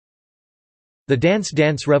The Dance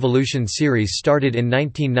Dance Revolution series started in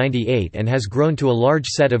 1998 and has grown to a large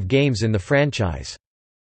set of games in the franchise.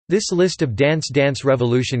 This list of Dance Dance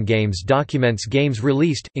Revolution games documents games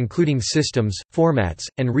released, including systems, formats,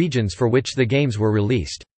 and regions for which the games were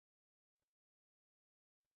released.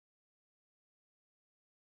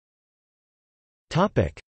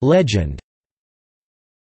 Legend.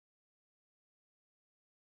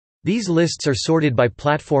 These lists are sorted by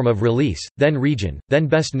platform of release, then region, then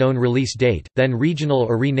best known release date, then regional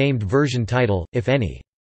or renamed version title, if any.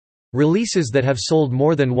 Releases that have sold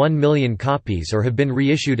more than 1 million copies or have been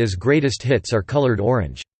reissued as greatest hits are colored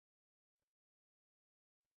orange.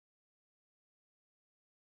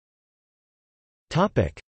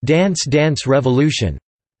 Dance Dance Revolution.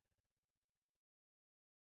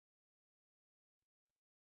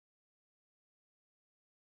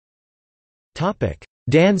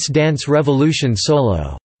 Dance Dance Revolution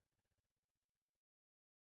Solo.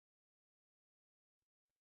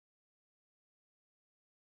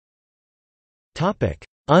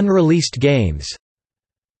 Unreleased games.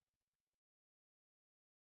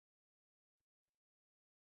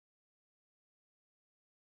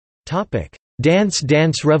 Dance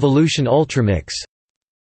Dance Revolution Ultramix.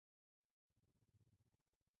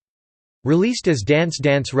 Released as Dance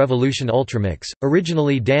Dance Revolution Ultramix,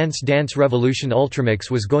 originally Dance Dance Revolution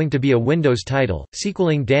Ultramix was going to be a Windows title,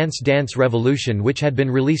 sequeling Dance Dance Revolution which had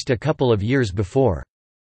been released a couple of years before.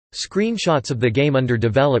 Screenshots of the game under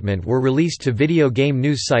development were released to video game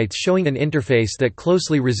news sites showing an interface that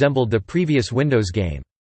closely resembled the previous Windows game.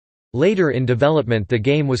 Later in development the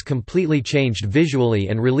game was completely changed visually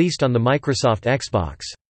and released on the Microsoft Xbox.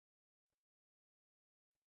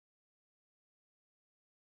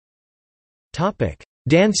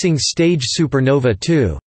 Dancing Stage SuperNova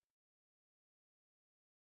 2.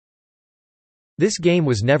 This game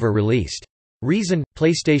was never released. Reason: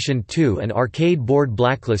 PlayStation 2 and arcade board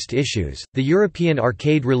blacklist issues. The European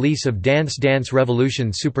arcade release of Dance Dance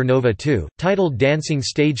Revolution SuperNova 2, titled Dancing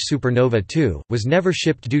Stage SuperNova 2, was never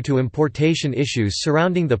shipped due to importation issues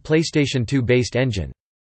surrounding the PlayStation 2-based engine.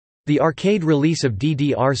 The arcade release of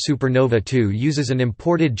DDR SuperNova 2 uses an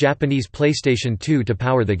imported Japanese PlayStation 2 to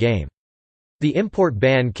power the game. The import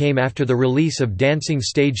ban came after the release of Dancing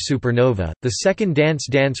Stage SuperNova, the second Dance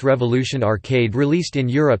Dance Revolution arcade released in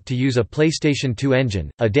Europe to use a PlayStation 2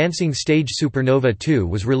 engine. A Dancing Stage SuperNova 2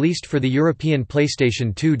 was released for the European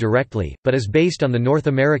PlayStation 2 directly, but is based on the North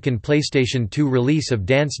American PlayStation 2 release of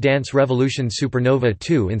Dance Dance Revolution SuperNova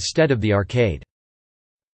 2 instead of the arcade.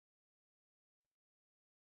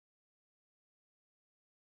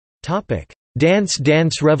 Dance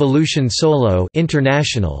Dance Revolution Solo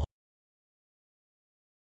International.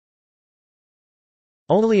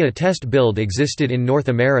 Only a test build existed in North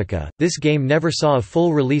America. This game never saw a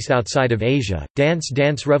full release outside of Asia. Dance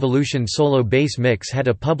Dance Revolution Solo Base Mix had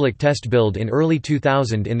a public test build in early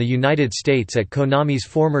 2000 in the United States at Konami's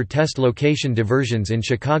former test location Diversions in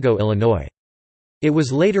Chicago, Illinois. It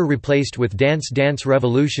was later replaced with Dance Dance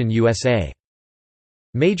Revolution USA.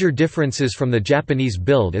 Major differences from the Japanese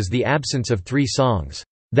build is the absence of 3 songs,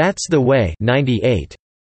 That's the Way 98,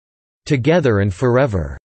 Together and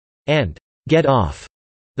Forever, and Get Off.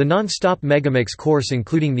 The non-stop Megamix course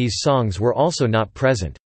including these songs were also not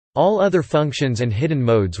present. All other functions and hidden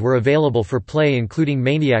modes were available for play including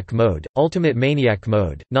Maniac Mode, Ultimate Maniac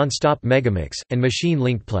Mode, Non-Stop Megamix, and Machine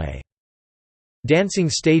Link Play. Dancing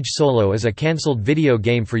Stage Solo is a cancelled video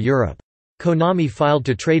game for Europe. Konami filed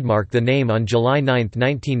to trademark the name on July 9,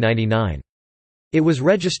 1999. It was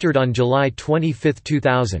registered on July 25,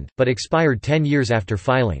 2000, but expired 10 years after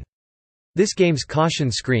filing. This game's caution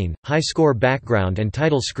screen, high-score background and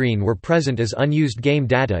title screen were present as unused game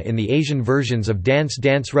data in the Asian versions of Dance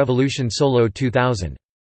Dance Revolution Solo 2000.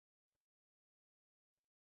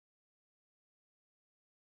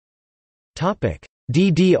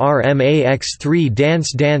 DDR-MAX3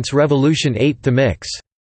 Dance Dance Revolution 8 The Mix.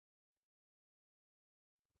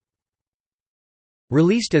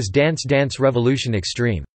 Released as Dance Dance Revolution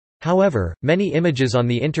Extreme. However, many images on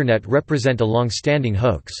the Internet represent a long-standing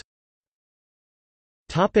hoax.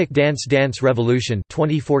 Dance Dance Revolution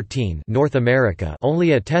 2014 North America.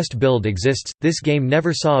 Only a test build exists. This game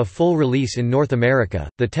never saw a full release in North America.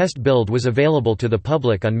 The test build was available to the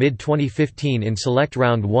public on mid-2015 in select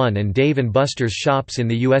Round 1 and Dave & Buster's shops in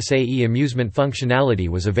the USAE. Amusement functionality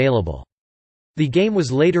was available. The game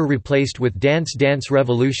was later replaced with Dance Dance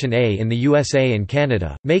Revolution A in the USA and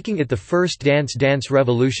Canada, making it the first Dance Dance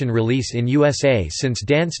Revolution release in USA since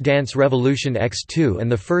Dance Dance Revolution X2 and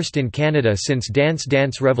the first in Canada since Dance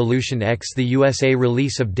Dance Revolution X. The USA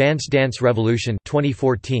release of Dance Dance Revolution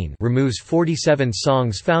 2014 removes 47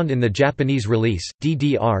 songs found in the Japanese release,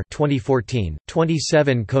 DDR 2014,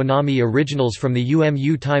 27 Konami originals from the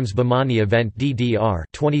UMU Times Bamani event DDR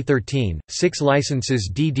 2013, 6 licenses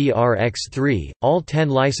DDR X3, all 10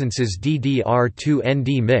 licenses DDR2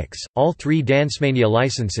 ND Mix, all 3 Dancemania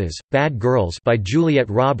licenses, Bad Girls by Juliet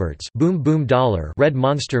Roberts, Boom Boom Dollar Red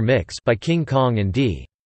Monster Mix by King Kong and D.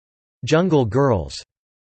 Jungle Girls,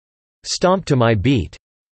 Stomp to My Beat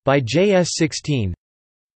by JS16,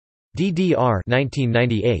 DDR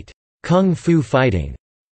 1998, Kung Fu Fighting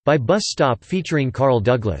by Bus Stop featuring Carl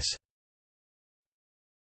Douglas.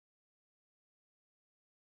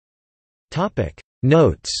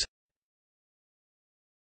 Notes.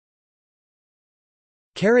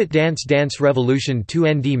 Dance Dance Revolution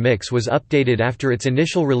 2 ND Mix was updated after its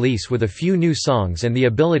initial release with a few new songs and the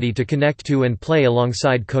ability to connect to and play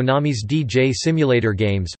alongside Konami's DJ simulator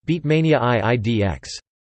games, Beatmania iDX.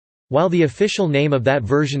 While the official name of that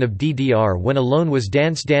version of DDR when alone was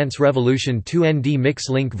Dance Dance Revolution 2 ND Mix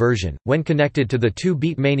Link version, when connected to the 2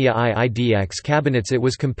 Beatmania iDX cabinets it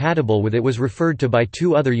was compatible with, it was referred to by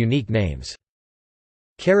 2 other unique names.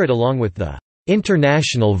 Along with the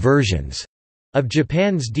international versions of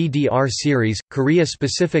Japan's DDR series,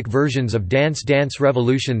 Korea-specific versions of Dance Dance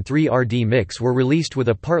Revolution 3 RD Mix were released with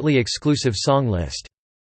a partly exclusive song list.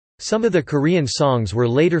 Some of the Korean songs were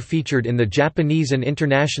later featured in the Japanese and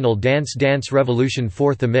international Dance Dance Revolution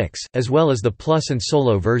 4th Mix, as well as the Plus and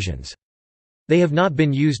solo versions. They have not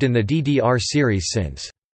been used in the DDR series since.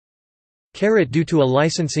 Due to a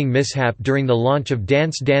licensing mishap during the launch of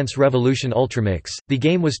Dance Dance Revolution Ultramix, the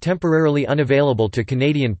game was temporarily unavailable to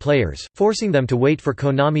Canadian players, forcing them to wait for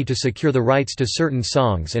Konami to secure the rights to certain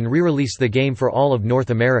songs and re-release the game for all of North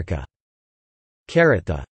America.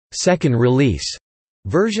 The second release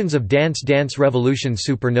versions of Dance Dance Revolution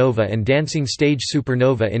SuperNova and Dancing Stage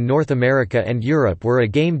SuperNova in North America and Europe were a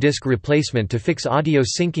game disc replacement to fix audio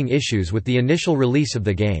syncing issues with the initial release of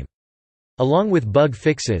the game. Along with bug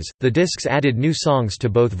fixes, the discs added new songs to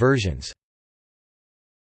both versions.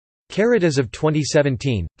 As of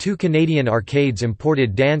 2017, 2 Canadian arcades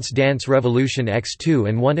imported Dance Dance Revolution X2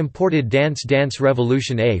 and 1 imported Dance Dance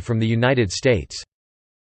Revolution A from the United States.